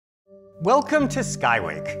Welcome to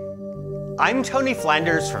SkyWeek. I'm Tony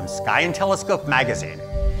Flanders from Sky and Telescope magazine,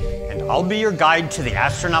 and I'll be your guide to the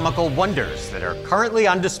astronomical wonders that are currently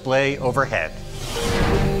on display overhead.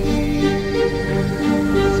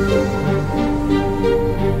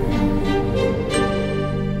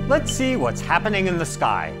 Let's see what's happening in the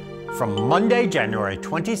sky from Monday, January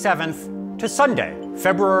 27th to Sunday,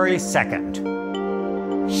 February 2nd.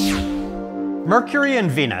 Mercury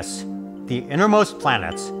and Venus, the innermost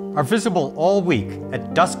planets, are visible all week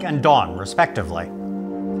at dusk and dawn, respectively.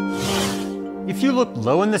 If you look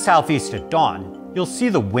low in the southeast at dawn, you'll see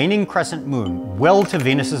the waning crescent moon well to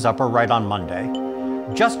Venus's upper right on Monday,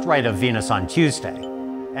 just right of Venus on Tuesday,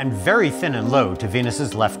 and very thin and low to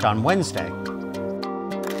Venus's left on Wednesday.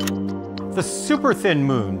 The super thin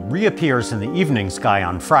moon reappears in the evening sky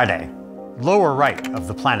on Friday, lower right of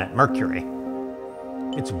the planet Mercury.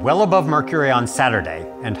 It's well above Mercury on Saturday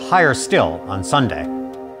and higher still on Sunday.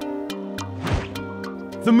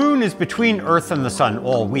 The moon is between Earth and the Sun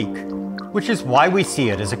all week, which is why we see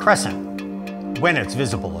it as a crescent, when it's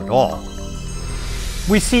visible at all.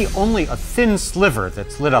 We see only a thin sliver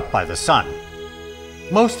that's lit up by the Sun.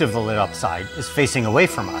 Most of the lit up side is facing away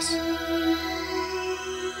from us.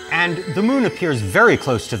 And the moon appears very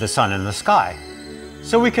close to the Sun in the sky,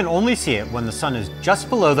 so we can only see it when the Sun is just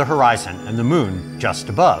below the horizon and the moon just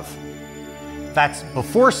above. That's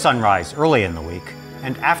before sunrise early in the week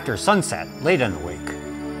and after sunset late in the week.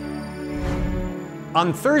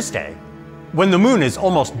 On Thursday, when the moon is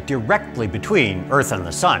almost directly between Earth and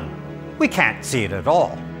the Sun, we can't see it at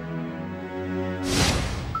all.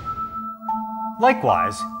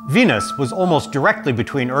 Likewise, Venus was almost directly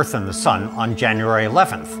between Earth and the Sun on January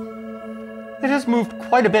 11th. It has moved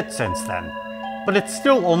quite a bit since then, but it's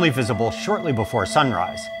still only visible shortly before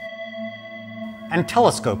sunrise. And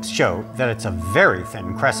telescopes show that it's a very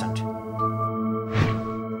thin crescent.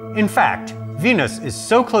 In fact, Venus is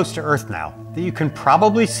so close to Earth now that you can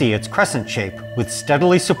probably see its crescent shape with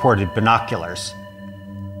steadily supported binoculars.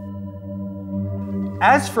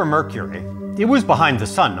 As for Mercury, it was behind the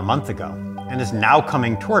Sun a month ago and is now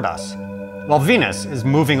coming toward us, while Venus is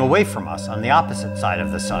moving away from us on the opposite side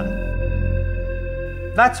of the Sun.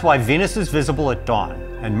 That's why Venus is visible at dawn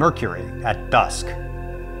and Mercury at dusk.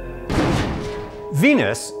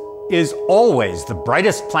 Venus is always the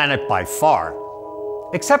brightest planet by far,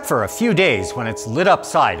 except for a few days when its lit up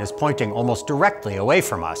side is pointing almost directly away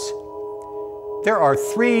from us. There are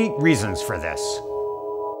three reasons for this.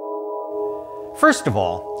 First of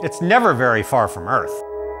all, it's never very far from Earth.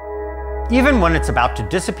 Even when it's about to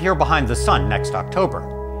disappear behind the Sun next October,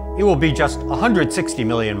 it will be just 160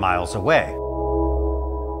 million miles away.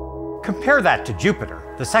 Compare that to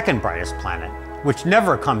Jupiter, the second brightest planet, which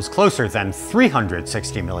never comes closer than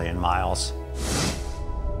 360 million miles.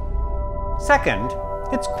 Second,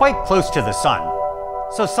 it's quite close to the Sun,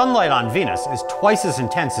 so sunlight on Venus is twice as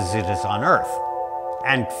intense as it is on Earth,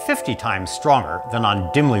 and 50 times stronger than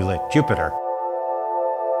on dimly lit Jupiter.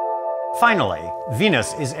 Finally,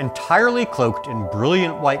 Venus is entirely cloaked in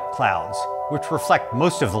brilliant white clouds, which reflect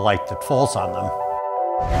most of the light that falls on them.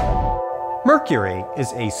 Mercury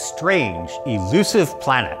is a strange, elusive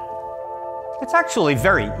planet. It's actually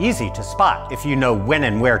very easy to spot if you know when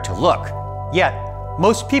and where to look, yet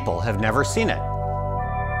most people have never seen it.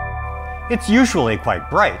 It's usually quite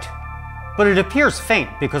bright, but it appears faint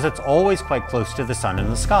because it's always quite close to the Sun in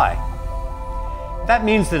the sky. That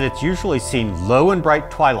means that it's usually seen low and bright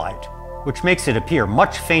twilight, which makes it appear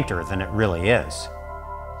much fainter than it really is.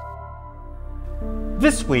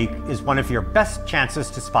 This week is one of your best chances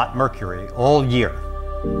to spot Mercury all year.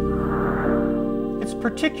 It's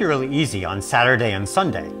particularly easy on Saturday and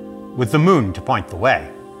Sunday, with the moon to point the way.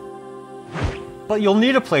 But you'll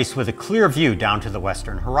need a place with a clear view down to the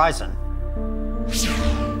western horizon.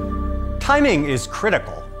 Timing is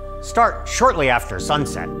critical. Start shortly after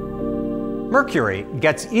sunset. Mercury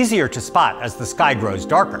gets easier to spot as the sky grows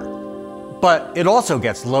darker, but it also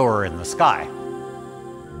gets lower in the sky.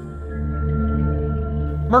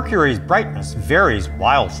 Mercury's brightness varies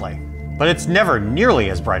wildly, but it's never nearly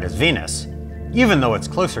as bright as Venus, even though it's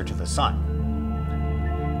closer to the Sun.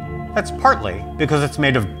 That's partly because it's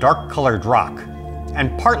made of dark-colored rock,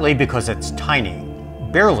 and partly because it's tiny,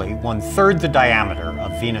 barely 1/3 the diameter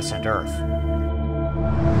of Venus and Earth.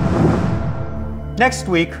 Next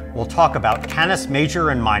week, we'll talk about Canis Major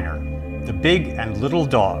and Minor, the big and little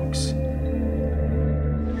dogs.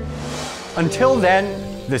 Until then,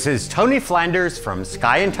 this is Tony Flanders from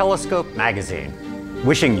Sky and Telescope magazine,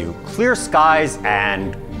 wishing you clear skies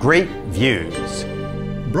and great views.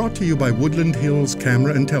 Brought to you by Woodland Hills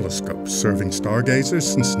Camera and Telescopes, serving stargazers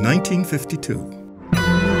since 1952.